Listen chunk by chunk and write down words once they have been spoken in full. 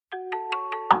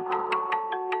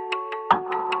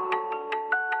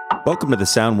Welcome to the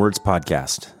Sound Words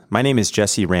Podcast. My name is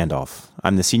Jesse Randolph.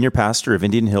 I'm the senior pastor of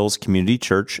Indian Hills Community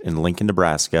Church in Lincoln,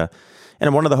 Nebraska, and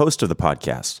I'm one of the hosts of the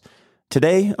podcast.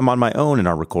 Today, I'm on my own in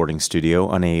our recording studio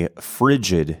on a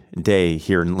frigid day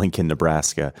here in Lincoln,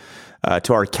 Nebraska.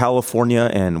 To our California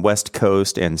and West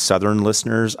Coast and Southern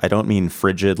listeners, I don't mean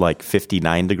frigid like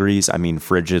 59 degrees. I mean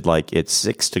frigid like it's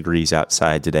 6 degrees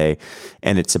outside today,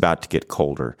 and it's about to get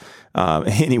colder.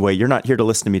 Anyway, you're not here to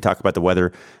listen to me talk about the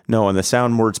weather. No, on the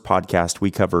Sound Words Podcast,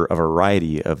 we cover a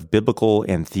variety of biblical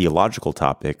and theological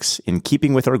topics in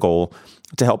keeping with our goal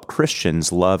to help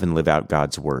Christians love and live out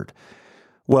God's Word.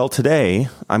 Well, today,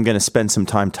 I'm going to spend some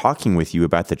time talking with you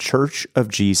about the Church of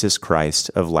Jesus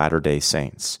Christ of Latter-day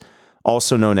Saints,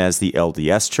 also known as the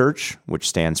LDS Church, which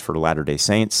stands for Latter-day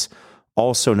Saints,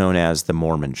 also known as the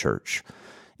Mormon Church.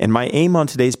 And my aim on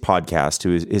today's podcast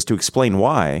is to explain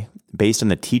why, based on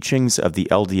the teachings of the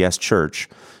LDS Church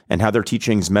and how their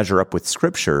teachings measure up with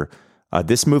Scripture,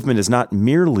 this movement is not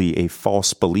merely a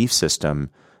false belief system,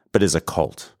 but is a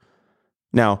cult.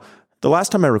 Now, the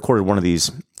last time I recorded one of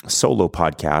these solo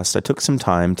podcasts, I took some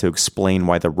time to explain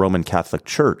why the Roman Catholic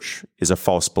Church is a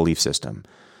false belief system.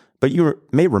 But you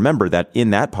may remember that in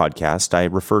that podcast, I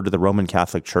referred to the Roman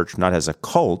Catholic Church not as a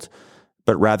cult,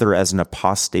 but rather as an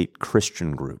apostate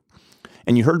Christian group.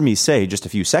 And you heard me say just a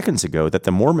few seconds ago that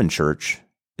the Mormon Church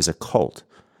is a cult.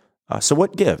 So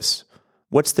what gives?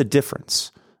 What's the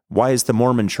difference? Why is the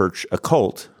Mormon Church a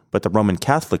cult, but the Roman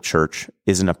Catholic Church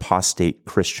is an apostate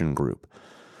Christian group?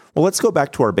 Well, let's go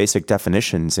back to our basic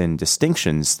definitions and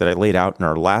distinctions that I laid out in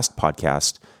our last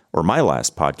podcast, or my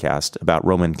last podcast, about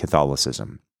Roman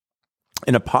Catholicism.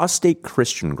 An apostate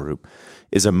Christian group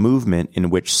is a movement in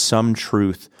which some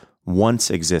truth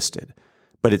once existed,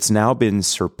 but it's now been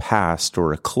surpassed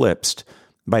or eclipsed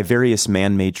by various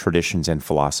man-made traditions and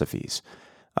philosophies.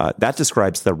 That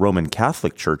describes the Roman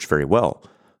Catholic Church very well.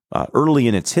 Early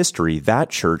in its history, that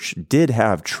church did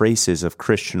have traces of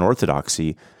Christian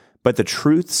orthodoxy, but the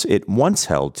truths it once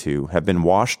held to have been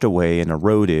washed away and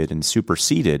eroded and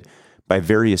superseded by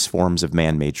various forms of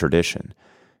man-made tradition.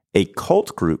 A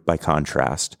cult group, by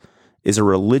contrast, is a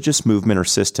religious movement or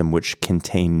system which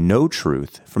contain no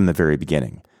truth from the very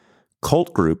beginning.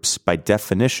 Cult groups, by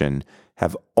definition,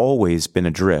 have always been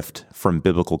adrift from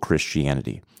biblical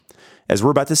Christianity. As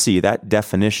we're about to see, that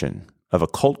definition of a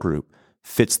cult group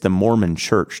fits the Mormon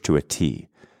Church to a T.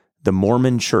 The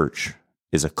Mormon Church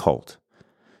is a cult.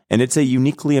 And it's a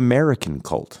uniquely American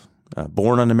cult,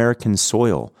 born on American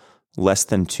soil less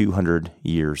than 200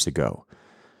 years ago.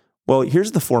 Well,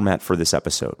 here's the format for this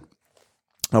episode.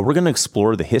 We're going to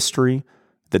explore the history,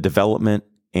 the development,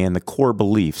 and the core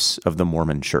beliefs of the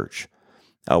Mormon Church.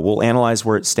 We'll analyze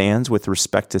where it stands with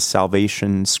respect to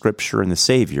salvation, Scripture, and the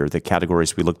Savior, the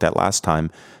categories we looked at last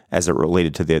time as it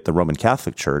related to the Roman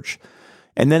Catholic Church.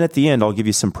 And then at the end, I'll give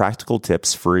you some practical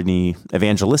tips for any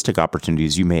evangelistic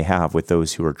opportunities you may have with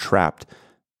those who are trapped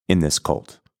in this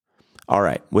cult. All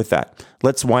right, with that,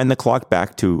 let's wind the clock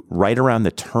back to right around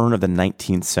the turn of the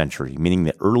 19th century, meaning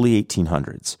the early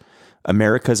 1800s.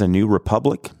 America's a new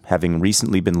republic, having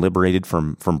recently been liberated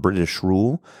from British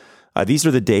rule. These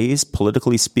are the days,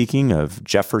 politically speaking, of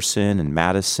Jefferson and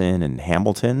Madison and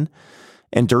Hamilton.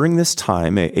 And during this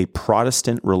time, a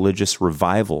Protestant religious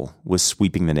revival was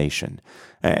sweeping the nation.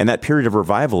 And that period of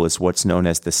revival is what's known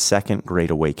as the Second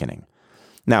Great Awakening.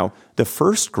 Now, the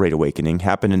First Great Awakening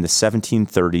happened in the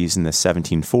 1730s and the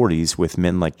 1740s with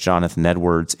men like Jonathan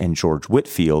Edwards and George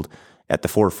Whitefield at the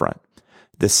forefront.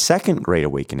 The Second Great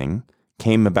Awakening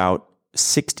came about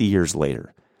 60 years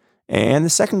later. And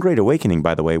the Second Great Awakening,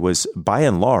 by the way, was by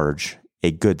and large a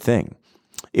good thing.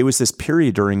 It was this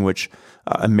period during which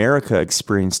America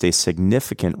experienced a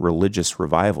significant religious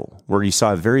revival, where you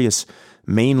saw various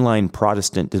mainline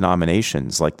Protestant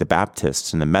denominations like the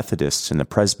Baptists and the Methodists and the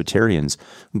Presbyterians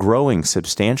growing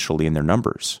substantially in their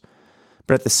numbers.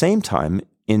 But at the same time,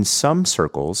 in some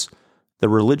circles, the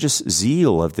religious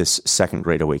zeal of this Second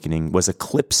Great Awakening was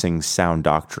eclipsing sound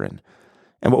doctrine.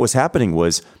 And what was happening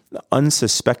was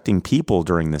unsuspecting people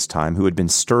during this time who had been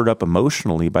stirred up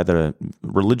emotionally by the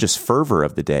religious fervor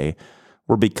of the day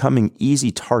were becoming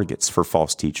easy targets for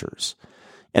false teachers.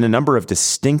 And a number of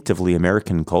distinctively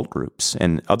American cult groups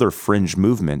and other fringe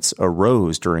movements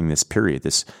arose during this period,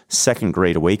 this Second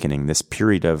Great Awakening, this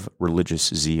period of religious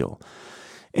zeal.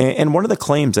 And one of the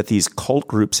claims that these cult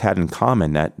groups had in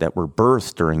common that were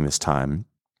birthed during this time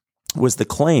was the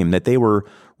claim that they were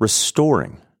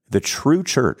restoring the true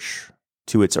church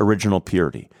to its original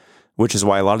purity, which is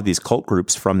why a lot of these cult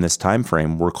groups from this time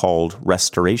frame were called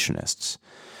restorationists.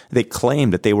 They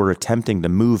claimed that they were attempting to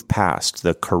move past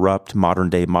the corrupt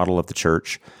modern-day model of the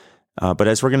church. But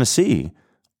as we're going to see,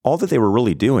 all that they were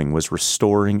really doing was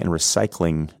restoring and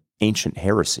recycling ancient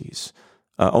heresies,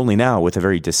 only now with a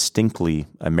very distinctly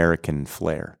American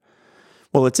flair.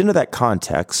 Well, it's into that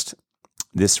context,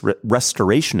 this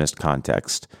restorationist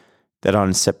context, that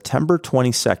on September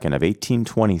 22nd of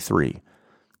 1823,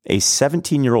 a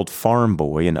 17-year-old farm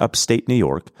boy in upstate New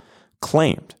York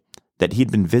claimed that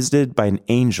he'd been visited by an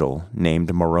angel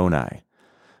named Moroni.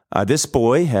 This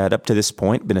boy had, up to this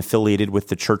point, been affiliated with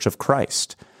the Church of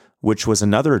Christ, which was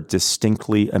another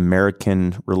distinctly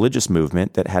American religious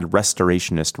movement that had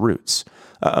restorationist roots,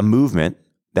 a movement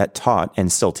that taught,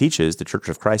 and still teaches, the Church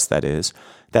of Christ that is,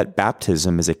 that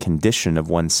baptism is a condition of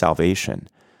one's salvation.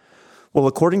 Well,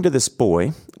 according to this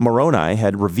boy, Moroni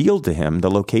had revealed to him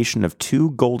the location of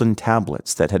 2 golden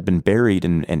tablets that had been buried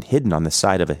and hidden on the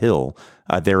side of a hill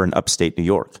there in upstate New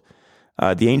York.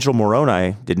 The angel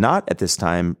Moroni did not at this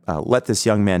time let this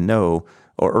young man know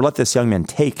or let this young man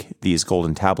take these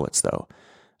golden tablets, though.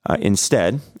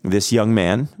 Instead, this young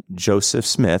man, Joseph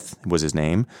Smith was his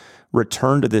name,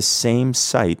 returned to this same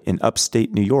site in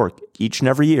upstate New York each and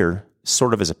every year,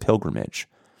 sort of as a pilgrimage.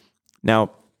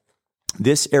 Now,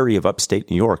 this area of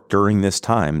upstate New York during this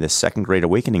time, this Second Great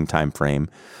Awakening time frame,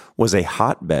 was a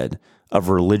hotbed of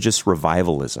religious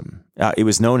revivalism. It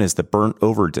was known as the Burnt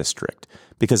Over District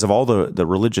because of all the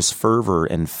religious fervor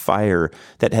and fire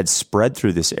that had spread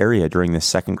through this area during the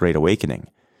Second Great Awakening.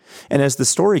 And as the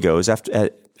story goes,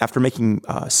 after making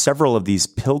several of these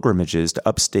pilgrimages to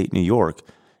upstate New York,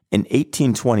 in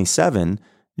 1827,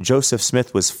 Joseph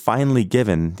Smith was finally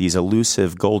given these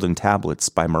elusive golden tablets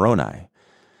by Moroni.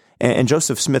 And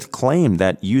Joseph Smith claimed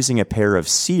that using a pair of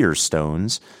seer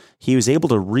stones, he was able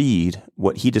to read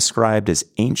what he described as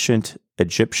ancient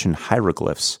Egyptian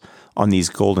hieroglyphs on these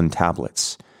golden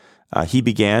tablets. He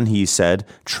began, he said,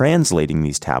 translating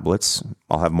these tablets.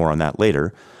 I'll have more on that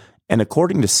later. And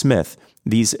according to Smith,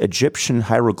 these Egyptian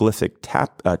hieroglyphic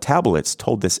tablets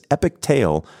told this epic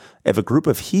tale of a group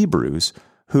of Hebrews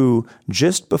who,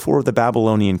 just before the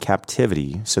Babylonian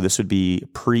captivity, so this would be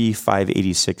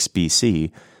pre-586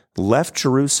 BC, left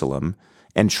Jerusalem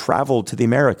and traveled to the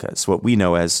Americas, what we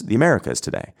know as the Americas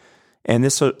today. And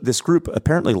this group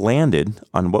apparently landed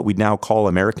on what we now call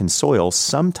American soil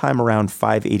sometime around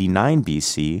 589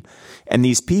 BC, and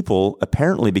these people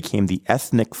apparently became the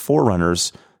ethnic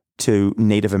forerunners to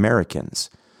Native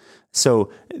Americans.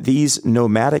 So these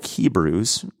nomadic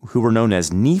Hebrews, who were known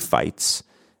as Nephites,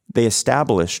 they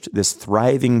established this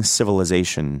thriving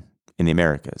civilization in the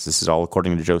Americas. This is all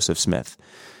according to Joseph Smith.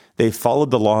 They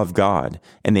followed the law of God,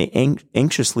 and they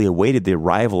anxiously awaited the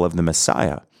arrival of the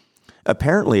Messiah.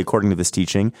 Apparently, according to this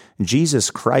teaching,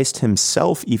 Jesus Christ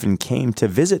himself even came to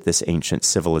visit this ancient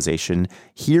civilization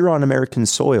here on American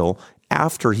soil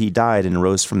after he died and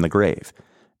rose from the grave.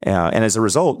 And as a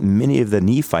result, many of the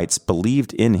Nephites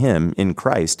believed in him, in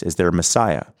Christ, as their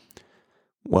Messiah.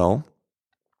 Well,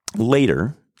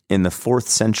 later, in the 4th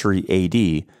century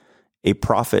AD, a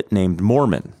prophet named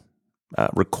Mormon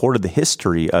recorded the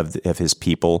history of his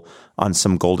people on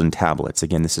some golden tablets.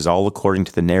 Again, this is all according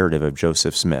to the narrative of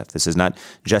Joseph Smith. This is not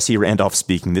Jesse Randolph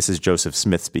speaking. This is Joseph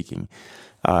Smith speaking.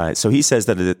 So he says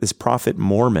that this prophet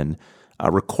Mormon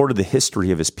recorded the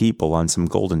history of his people on some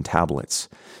golden tablets.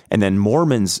 And then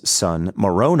Mormon's son,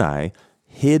 Moroni,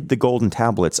 hid the golden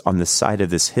tablets on the side of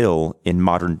this hill in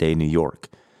modern-day New York.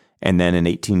 And then in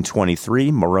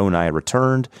 1823, Moroni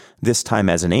returned, this time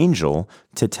as an angel,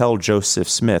 to tell Joseph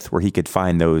Smith where he could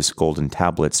find those golden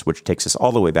tablets, which takes us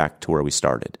all the way back to where we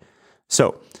started.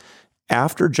 So,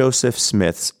 after Joseph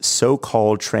Smith's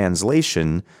so-called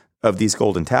translation of these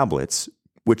golden tablets,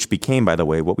 which became, by the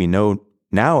way, what we know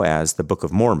now as the Book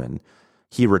of Mormon,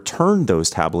 he returned those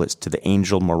tablets to the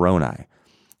angel Moroni.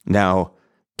 Now,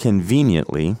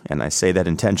 conveniently, and I say that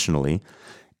intentionally,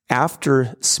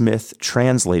 after Smith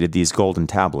translated these golden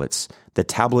tablets, the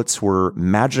tablets were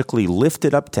magically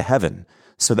lifted up to heaven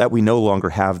so that we no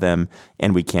longer have them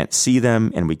and we can't see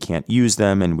them and we can't use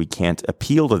them and we can't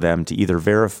appeal to them to either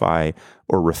verify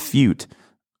or refute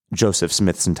Joseph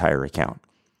Smith's entire account.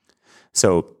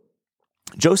 So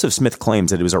Joseph Smith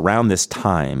claims that it was around this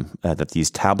time that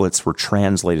these tablets were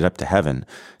translated up to heaven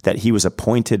that he was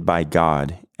appointed by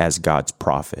God as God's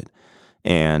prophet.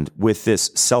 And with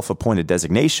this self-appointed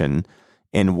designation,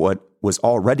 in what was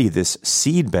already this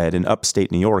seedbed in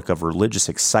upstate New York of religious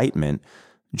excitement,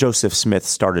 Joseph Smith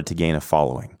started to gain a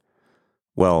following.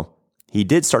 Well, he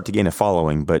did start to gain a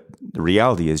following, but the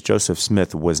reality is Joseph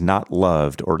Smith was not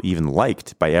loved or even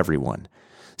liked by everyone.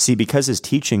 See, because his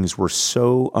teachings were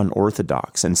so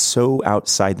unorthodox and so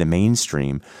outside the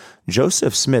mainstream,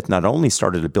 Joseph Smith not only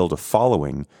started to build a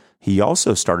following, he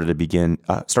also started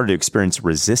to experience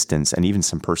resistance and even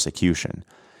some persecution.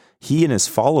 He and his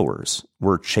followers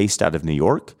were chased out of New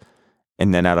York,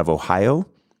 and then out of Ohio,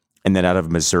 and then out of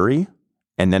Missouri,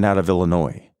 and then out of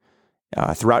Illinois.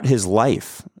 Throughout his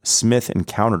life, Smith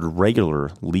encountered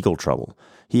regular legal trouble.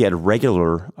 He had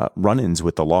regular run-ins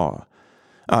with the law.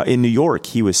 In New York,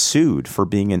 he was sued for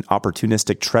being an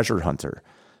opportunistic treasure hunter.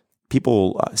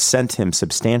 People sent him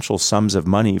substantial sums of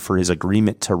money for his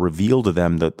agreement to reveal to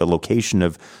them the location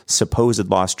of supposed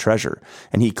lost treasure.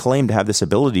 And he claimed to have this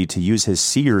ability to use his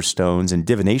seer stones and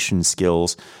divination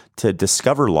skills to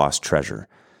discover lost treasure,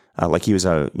 like he was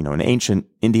an ancient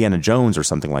Indiana Jones or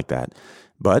something like that.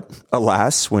 But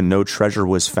alas, when no treasure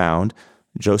was found,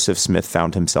 Joseph Smith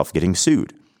found himself getting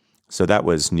sued. So that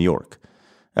was New York.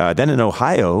 Then in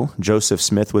Ohio, Joseph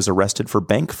Smith was arrested for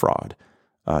bank fraud.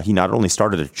 He not only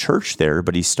started a church there,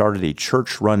 but he started a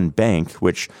church-run bank,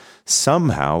 which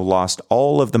somehow lost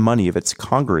all of the money of its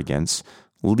congregants,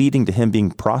 leading to him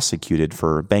being prosecuted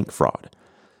for bank fraud.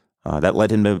 That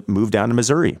led him to move down to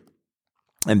Missouri.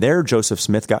 And there, Joseph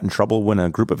Smith got in trouble when a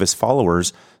group of his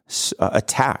followers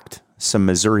attacked some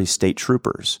Missouri state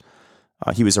troopers.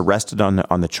 He was arrested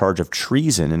on the charge of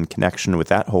treason in connection with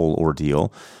that whole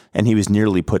ordeal, and he was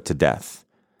nearly put to death.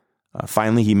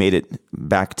 Finally, he made it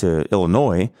back to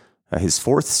Illinois, his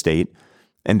fourth state,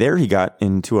 and there he got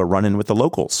into a run-in with the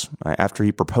locals after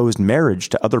he proposed marriage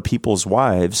to other people's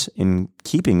wives in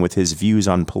keeping with his views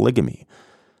on polygamy.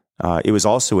 It was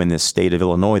also in this state of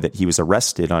Illinois that he was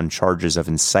arrested on charges of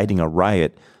inciting a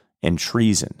riot and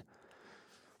treason.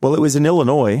 Well, it was in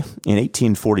Illinois in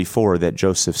 1844 that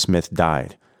Joseph Smith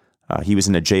died. He was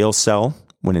in a jail cell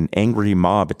when an angry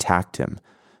mob attacked him,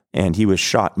 and he was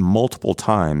shot multiple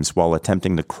times while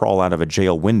attempting to crawl out of a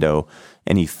jail window,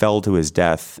 and he fell to his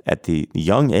death at the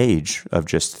young age of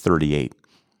just 38.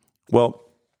 Well,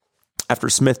 after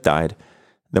Smith died,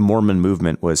 the Mormon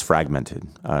movement was fragmented.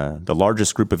 The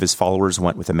largest group of his followers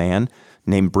went with a man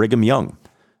named Brigham Young,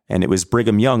 and it was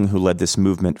Brigham Young who led this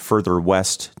movement further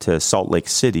west to Salt Lake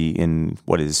City in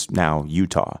what is now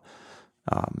Utah.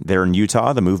 There in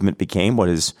Utah, the movement became what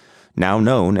is now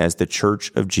known as the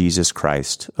Church of Jesus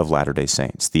Christ of Latter-day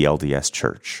Saints, the LDS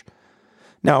Church.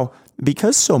 Now,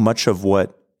 because so much of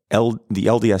what the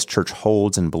LDS Church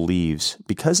holds and believes,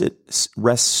 because it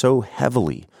rests so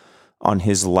heavily on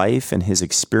his life and his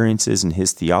experiences and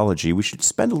his theology, we should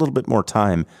spend a little bit more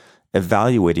time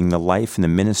evaluating the life and the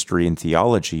ministry and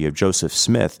theology of Joseph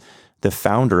Smith, the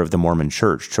founder of the Mormon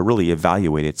Church, to really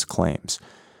evaluate its claims.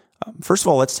 First of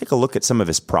all, let's take a look at some of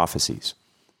his prophecies.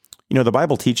 You know, the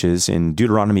Bible teaches in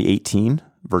Deuteronomy 18,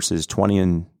 verses 20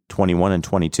 and 21 and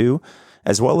 22,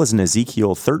 as well as in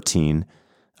Ezekiel 13,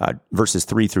 verses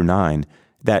 3 through 9,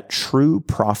 that true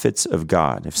prophets of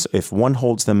God, if one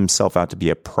holds themselves out to be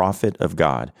a prophet of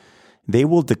God, they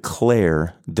will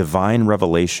declare divine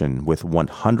revelation with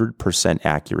 100%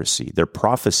 accuracy. Their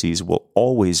prophecies will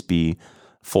always be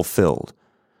fulfilled.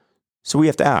 So we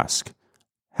have to ask,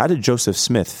 how did Joseph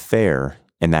Smith fare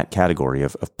in that category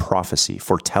of prophecy,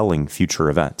 foretelling future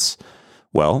events?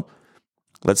 Well,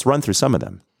 let's run through some of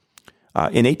them.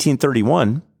 In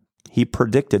 1831, he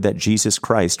predicted that Jesus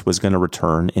Christ was going to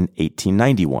return in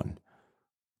 1891.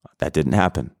 That didn't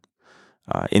happen.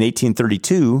 In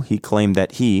 1832, he claimed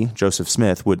that he, Joseph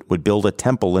Smith, would build a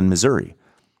temple in Missouri.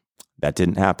 That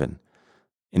didn't happen.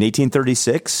 In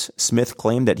 1836, Smith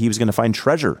claimed that he was going to find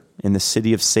treasure in the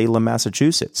city of Salem,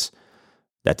 Massachusetts.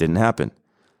 That didn't happen.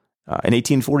 In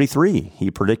 1843,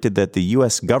 he predicted that the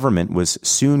U.S. government was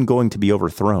soon going to be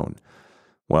overthrown.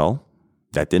 Well,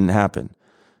 that didn't happen.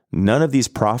 None of these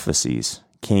prophecies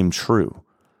came true,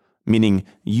 meaning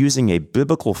using a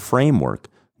biblical framework,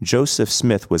 Joseph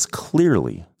Smith was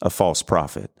clearly a false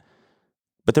prophet.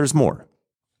 But there's more.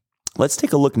 Let's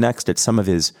take a look next at some of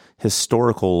his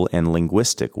historical and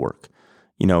linguistic work.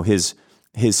 You know, his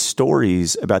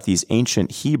stories about these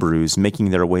ancient Hebrews making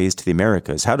their ways to the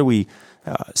Americas. How do we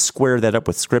square that up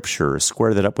with Scripture,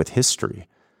 square that up with history?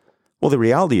 Well, the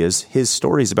reality is his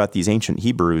stories about these ancient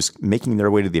Hebrews making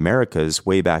their way to the Americas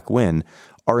way back when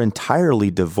are entirely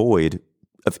devoid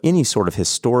of any sort of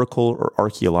historical or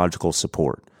archaeological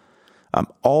support.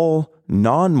 All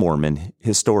non-Mormon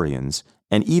historians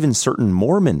and even certain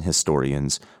Mormon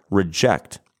historians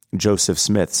reject Joseph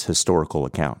Smith's historical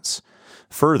accounts.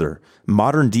 Further,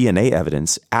 modern DNA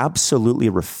evidence absolutely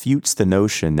refutes the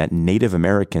notion that Native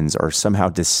Americans are somehow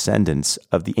descendants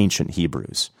of the ancient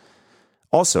Hebrews.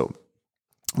 Also,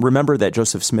 remember that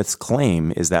Joseph Smith's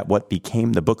claim is that what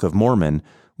became the Book of Mormon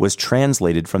was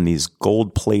translated from these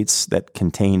gold plates that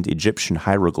contained Egyptian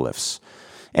hieroglyphs.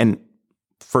 And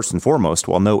first and foremost,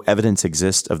 while no evidence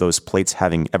exists of those plates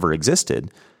having ever existed,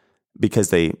 because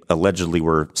they allegedly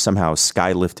were somehow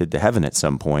skylifted to heaven at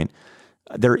some point,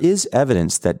 There is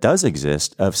evidence that does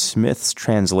exist of Smith's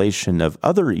translation of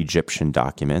other Egyptian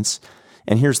documents.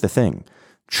 And here's the thing.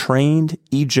 Trained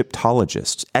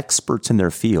Egyptologists, experts in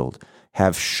their field,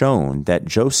 have shown that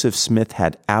Joseph Smith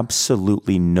had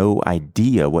absolutely no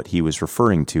idea what he was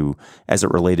referring to as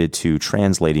it related to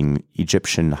translating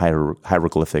Egyptian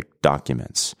hieroglyphic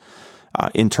documents.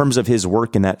 In terms of his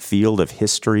work in that field of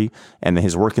history and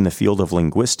his work in the field of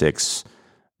linguistics,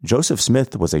 Joseph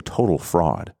Smith was a total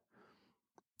fraud.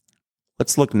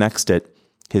 Let's look next at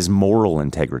his moral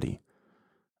integrity.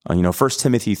 1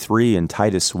 Timothy 3 and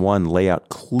Titus 1 lay out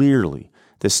clearly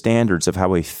the standards of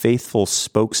how a faithful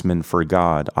spokesman for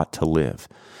God ought to live.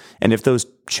 And if those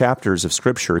chapters of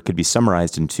Scripture could be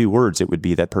summarized in 2 words, it would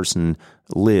be that person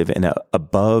live in an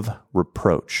above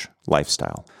reproach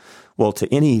lifestyle. Well,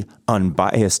 to any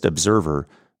unbiased observer,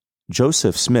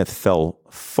 Joseph Smith fell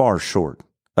far short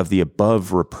of the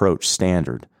above reproach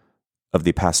standard of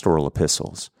the pastoral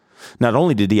epistles. Not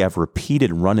only did he have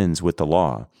repeated run-ins with the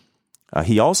law,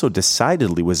 he also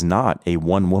decidedly was not a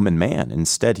one-woman man.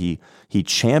 Instead, he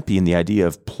championed the idea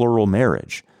of plural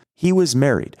marriage. He was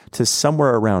married to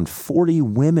somewhere around 40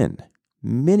 women,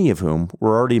 many of whom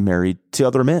were already married to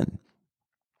other men.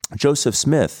 Joseph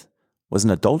Smith was an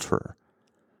adulterer.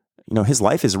 His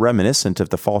life is reminiscent of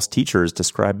the false teachers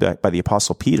described by the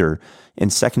Apostle Peter in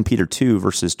 2 Peter 2,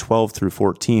 verses 12 through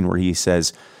 14, where he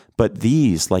says, "But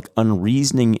these, like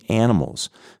unreasoning animals,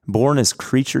 born as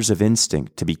creatures of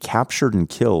instinct to be captured and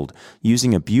killed,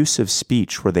 using abusive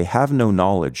speech where they have no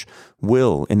knowledge,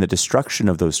 will, in the destruction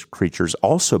of those creatures,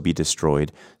 also be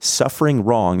destroyed, suffering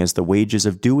wrong as the wages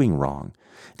of doing wrong.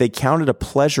 They count it a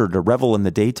pleasure to revel in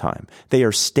the daytime. They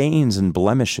are stains and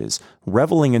blemishes,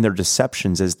 reveling in their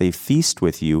deceptions as they feast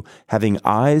with you, having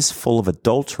eyes full of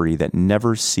adultery that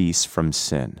never cease from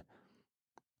sin."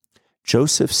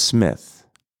 Joseph Smith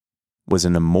was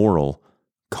an immoral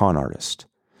con artist,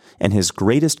 and his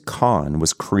greatest con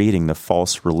was creating the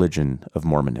false religion of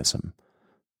Mormonism.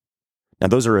 Now,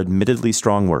 those are admittedly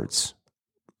strong words.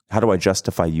 How do I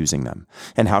justify using them?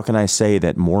 And how can I say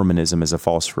that Mormonism is a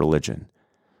false religion?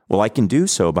 Well, I can do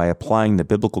so by applying the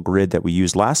biblical grid that we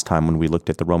used last time when we looked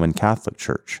at the Roman Catholic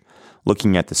Church,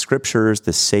 looking at the Scriptures,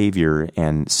 the Savior,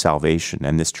 and salvation,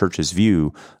 and this church's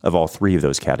view of all 3 of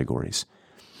those categories.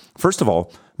 First of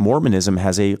all, Mormonism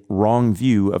has a wrong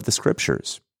view of the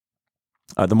Scriptures.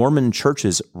 The Mormon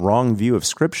Church's wrong view of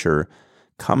Scripture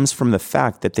comes from the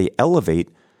fact that they elevate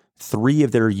 3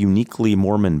 of their uniquely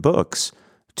Mormon books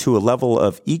to a level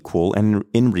of equal and,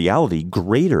 in reality,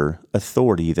 greater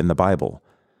authority than the Bible.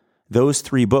 Those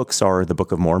 3 books are the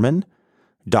Book of Mormon,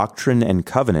 Doctrine and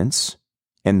Covenants,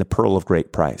 and the Pearl of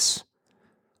Great Price.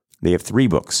 They have 3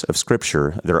 books of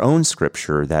Scripture, their own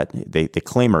Scripture, that they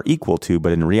claim are equal to,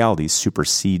 but in reality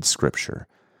supersede Scripture.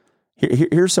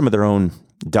 Here's some of their own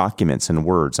documents and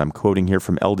words. I'm quoting here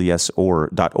from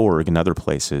LDS.org and other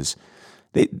places.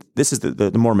 This is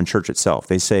the Mormon Church itself.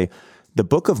 They say, "The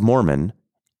Book of Mormon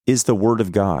is the Word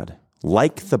of God,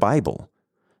 like the Bible.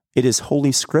 It is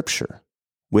Holy Scripture,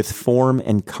 with form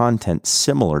and content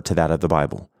similar to that of the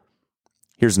Bible."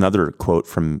 Here's another quote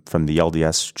from the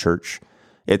LDS Church.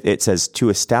 It says, "To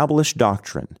establish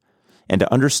doctrine and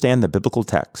to understand the biblical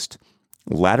text,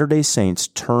 Latter-day Saints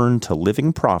turn to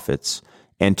living prophets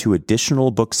and to additional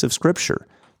books of Scripture,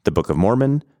 the Book of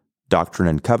Mormon, Doctrine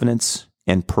and Covenants,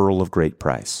 and Pearl of Great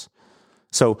Price."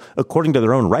 So, according to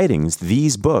their own writings,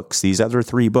 these books, these other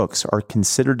 3 books, are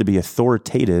considered to be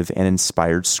authoritative and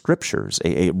inspired scriptures,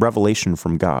 a revelation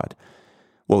from God.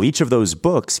 Well, each of those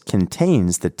books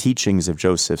contains the teachings of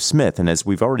Joseph Smith, and as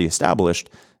we've already established,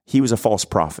 he was a false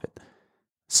prophet.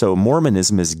 So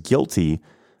Mormonism is guilty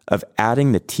of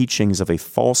adding the teachings of a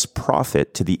false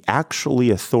prophet to the actually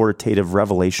authoritative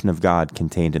revelation of God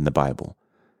contained in the Bible.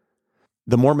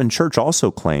 The Mormon Church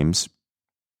also claims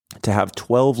to have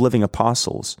 12 living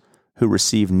apostles who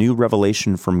receive new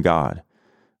revelation from God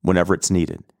whenever it's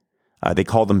needed. They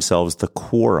call themselves the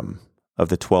quorum of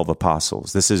the 12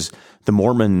 apostles. This is the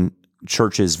Mormon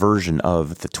Church's version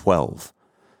of the 12.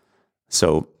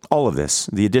 So all of this,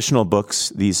 the additional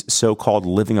books, these so-called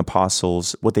living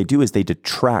apostles, what they do is they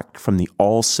detract from the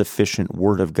all-sufficient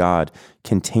Word of God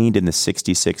contained in the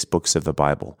 66 books of the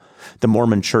Bible. The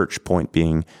Mormon Church, point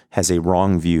being, has a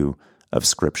wrong view of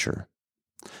Scripture.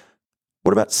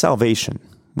 What about salvation?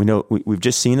 We've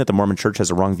just seen that the Mormon Church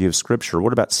has a wrong view of Scripture.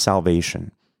 What about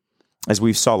salvation? As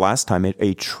we saw last time,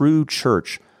 a true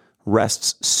church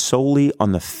rests solely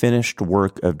on the finished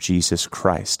work of Jesus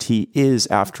Christ. He is,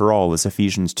 after all, as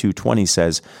Ephesians 2:20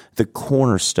 says, the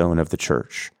cornerstone of the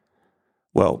church.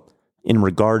 Well, in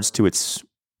regards to its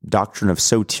doctrine of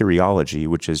soteriology,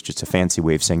 which is just a fancy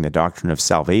way of saying the doctrine of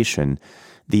salvation,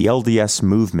 the LDS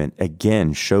movement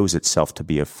again shows itself to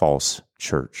be a false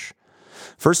church.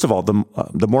 First of all,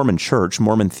 the Mormon church,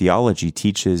 Mormon theology,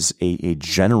 teaches a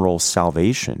general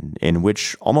salvation in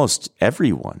which almost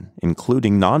everyone,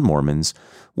 including non-Mormons,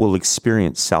 will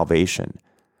experience salvation.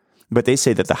 But they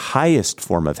say that the highest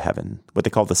form of heaven, what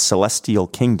they call the celestial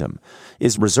kingdom,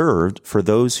 is reserved for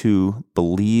those who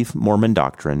believe Mormon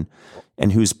doctrine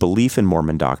and whose belief in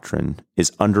Mormon doctrine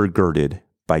is undergirded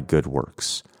by good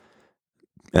works.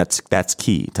 That's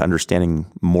key to understanding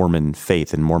Mormon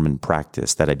faith and Mormon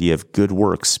practice, that idea of good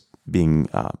works being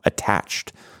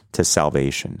attached to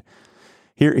salvation.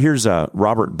 Here's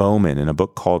Robert Bowman in a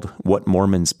book called What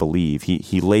Mormons Believe.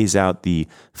 He lays out the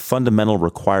fundamental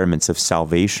requirements of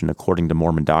salvation according to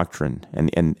Mormon doctrine,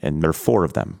 and there are 4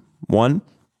 of them. 1,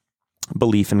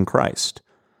 belief in Christ.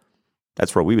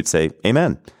 That's where we would say,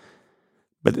 amen.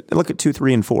 But look at 2,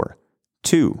 3, and 4.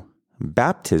 2,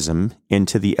 baptism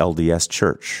into the LDS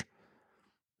church.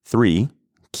 3,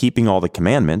 keeping all the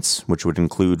commandments, which would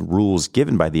include rules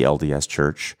given by the LDS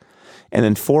church. And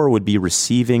then 4 would be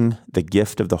receiving the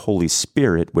gift of the Holy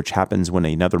Spirit, which happens when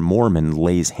another Mormon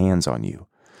lays hands on you.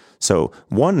 So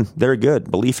 1, they're good.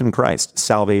 Belief in Christ,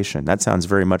 salvation. That sounds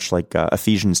very much like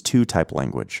Ephesians 2 type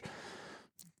language.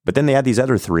 But then they add these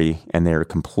other 3, and they're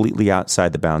completely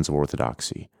outside the bounds of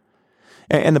orthodoxy.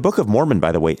 And the Book of Mormon,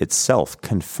 by the way, itself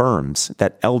confirms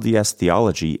that LDS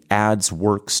theology adds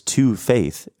works to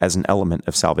faith as an element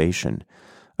of salvation.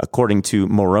 According to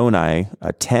Moroni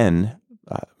 10,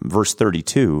 verse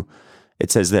 32, it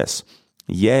says this,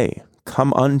 "Yea,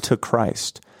 come unto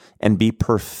Christ, and be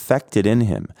perfected in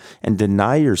him, and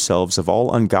deny yourselves of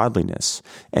all ungodliness.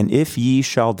 And if ye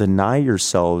shall deny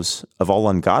yourselves of all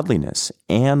ungodliness,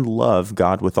 and love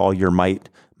God with all your might,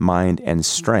 mind, and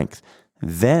strength,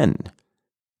 then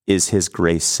is his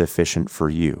grace sufficient for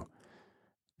you."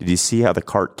 Did you see how the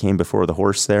cart came before the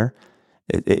horse there?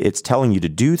 It's telling you to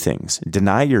do things,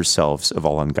 deny yourselves of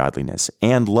all ungodliness,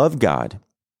 and love God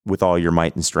with all your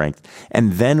might and strength,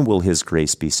 and then will his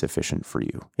grace be sufficient for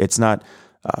you. It's not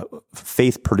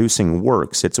faith-producing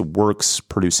works, it's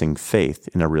works-producing faith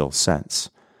in a real sense.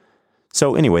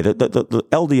 So anyway, the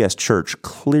LDS church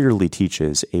clearly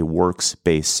teaches a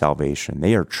works-based salvation.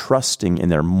 They are trusting in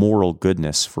their moral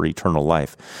goodness for eternal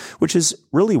life, which is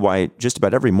really why just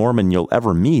about every Mormon you'll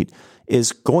ever meet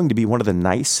is going to be one of the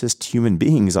nicest human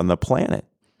beings on the planet.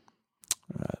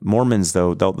 Mormons,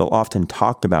 though, they'll often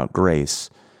talk about grace,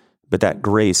 but that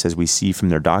grace, as we see from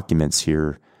their documents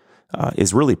here,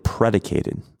 is really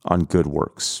predicated on good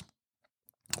works.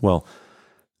 Well,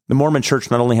 the Mormon church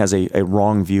not only has a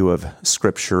wrong view of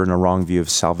Scripture and a wrong view of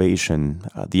salvation,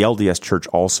 the LDS church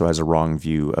also has a wrong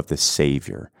view of the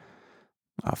Savior.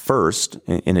 First,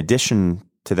 in addition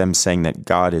to them saying that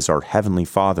God is our Heavenly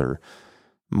Father,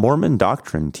 Mormon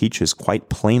doctrine teaches quite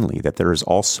plainly that there is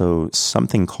also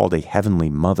something called a Heavenly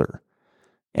Mother,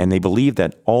 and they believe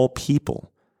that all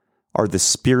people are the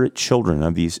spirit children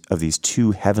of these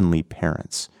 2 heavenly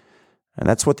parents. And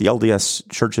that's what the LDS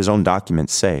church's own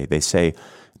documents say. They say,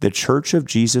 "The Church of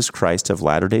Jesus Christ of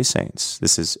Latter-day Saints,"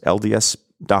 this is LDS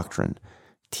doctrine,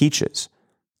 teaches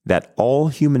that all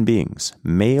human beings,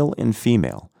 male and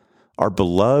female, are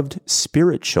beloved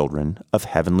spirit children of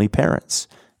heavenly parents,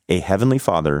 a heavenly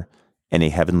Father and a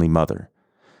heavenly Mother.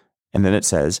 And then it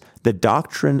says, "The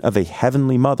doctrine of a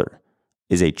heavenly mother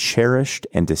is a cherished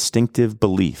and distinctive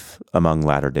belief among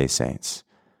Latter-day Saints."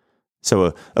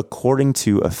 So according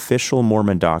to official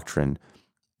Mormon doctrine,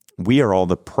 we are all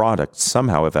the product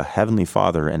somehow of a heavenly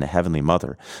Father and a heavenly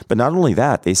Mother. But not only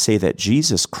that, they say that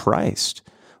Jesus Christ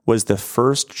was the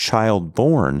first child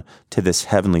born to this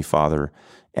heavenly Father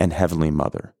and heavenly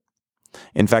Mother.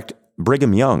 In fact,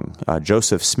 Brigham Young,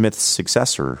 Joseph Smith's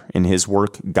successor, in his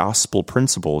work Gospel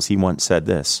Principles, he once said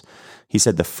this. He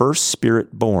said, "The first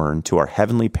spirit born to our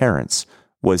heavenly parents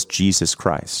was Jesus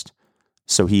Christ.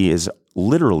 So he is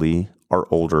literally our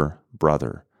older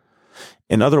brother."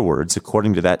 In other words,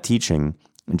 according to that teaching,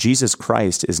 Jesus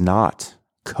Christ is not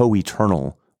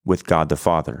co-eternal with God the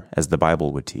Father, as the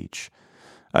Bible would teach.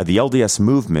 The LDS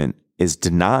movement is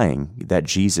denying that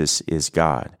Jesus is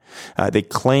God. They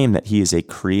claim that he is a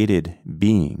created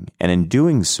being, and in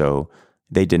doing so,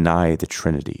 they deny the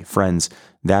Trinity. Friends,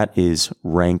 that is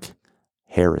rank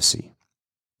heresy.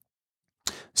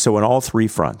 So on all 3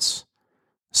 fronts,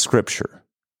 Scripture,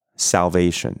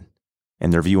 salvation,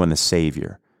 and their view on the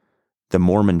Savior, the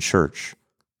Mormon church,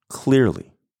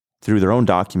 clearly, through their own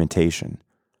documentation,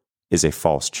 is a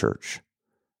false church.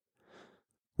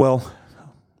 Well,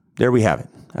 there we have it.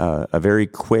 A very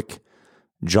quick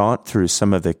jaunt through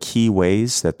some of the key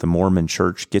ways that the Mormon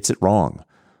Church gets it wrong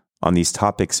on these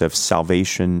topics of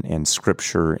salvation and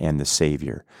Scripture and the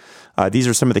Savior. These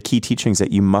are some of the key teachings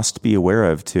that you must be aware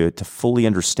of to fully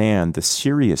understand the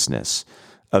seriousness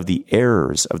of the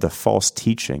errors of the false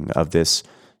teaching of this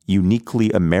uniquely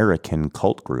American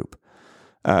cult group.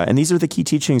 And these are the key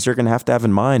teachings you're going to have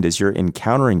in mind as you're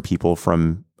encountering people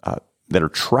from that are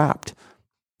trapped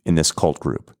in this cult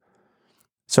group.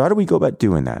 So how do we go about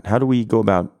doing that? How do we go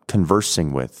about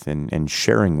conversing with and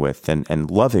sharing with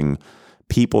and loving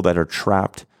people that are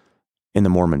trapped in the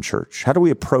Mormon Church? How do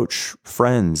we approach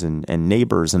friends and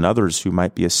neighbors and others who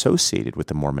might be associated with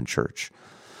the Mormon Church?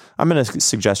 I'm going to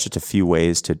suggest just a few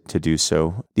ways to do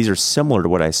so. These are similar to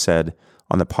what I said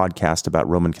on the podcast about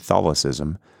Roman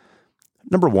Catholicism.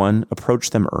 Number one, approach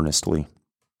them earnestly.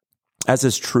 As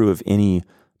is true of any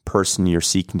person you're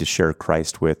seeking to share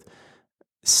Christ with,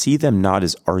 see them not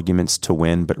as arguments to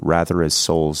win, but rather as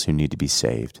souls who need to be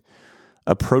saved.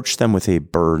 Approach them with a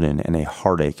burden and a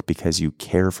heartache because you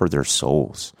care for their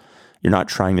souls. You're not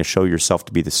trying to show yourself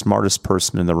to be the smartest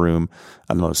person in the room,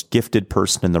 the most gifted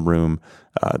person in the room,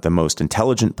 the most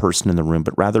intelligent person in the room,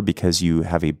 but rather because you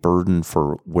have a burden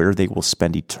for where they will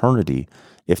spend eternity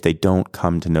if they don't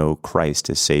come to know Christ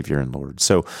as Savior and Lord.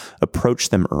 So approach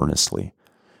them earnestly.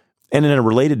 And in a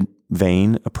related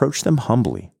vein, approach them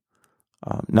humbly,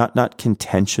 not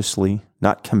contentiously,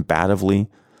 not combatively.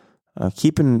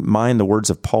 Keep in mind the words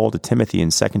of Paul to Timothy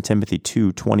in 2 Timothy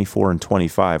 2:24 and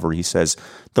 25, where he says,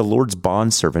 "The Lord's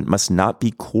bondservant must not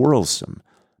be quarrelsome,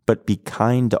 but be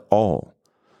kind to all,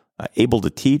 able to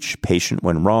teach, patient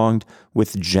when wronged,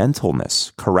 with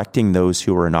gentleness, correcting those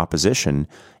who are in opposition,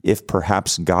 if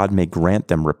perhaps God may grant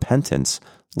them repentance,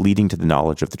 leading to the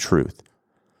knowledge of the truth."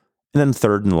 And then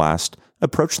third and last,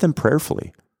 approach them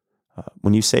prayerfully.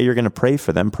 When you say you're going to pray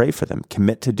for them,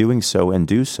 commit to doing so and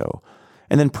do so.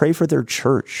 And then pray for their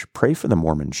church, pray for the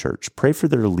Mormon Church, pray for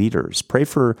their leaders, pray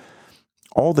for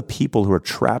all the people who are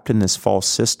trapped in this false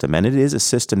system. And it is a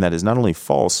system that is not only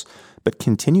false, but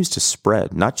continues to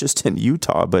spread, not just in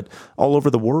Utah, but all over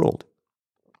the world.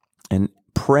 And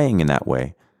praying in that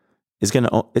way it's going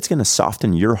to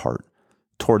soften your heart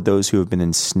toward those who have been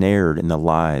ensnared in the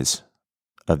lies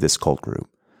of this cult group.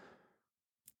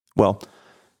 Well,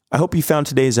 I hope you found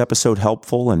today's episode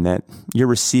helpful and that you're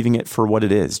receiving it for what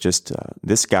it is. Just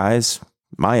this guy's,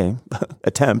 my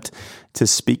attempt to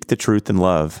speak the truth in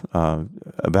love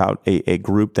about a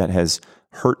group that has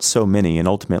hurt so many and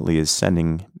ultimately is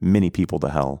sending many people to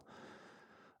hell.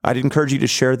 I'd encourage you to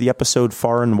share the episode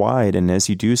far and wide, and as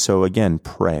you do so, again,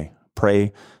 pray.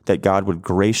 Pray that God would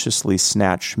graciously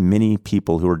snatch many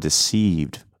people who are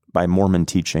deceived by Mormon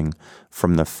teaching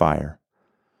from the fire.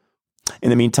 In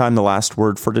the meantime, the last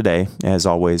word for today, as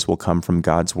always, will come from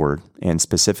God's word, and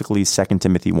specifically 2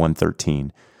 Timothy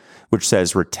 1:13, which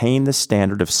says, "Retain the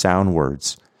standard of sound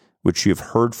words, which you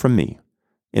have heard from me,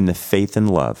 in the faith and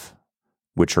love,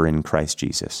 which are in Christ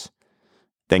Jesus."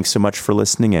 Thanks so much for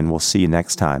listening, and we'll see you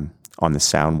next time on the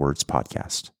Sound Words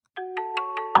Podcast.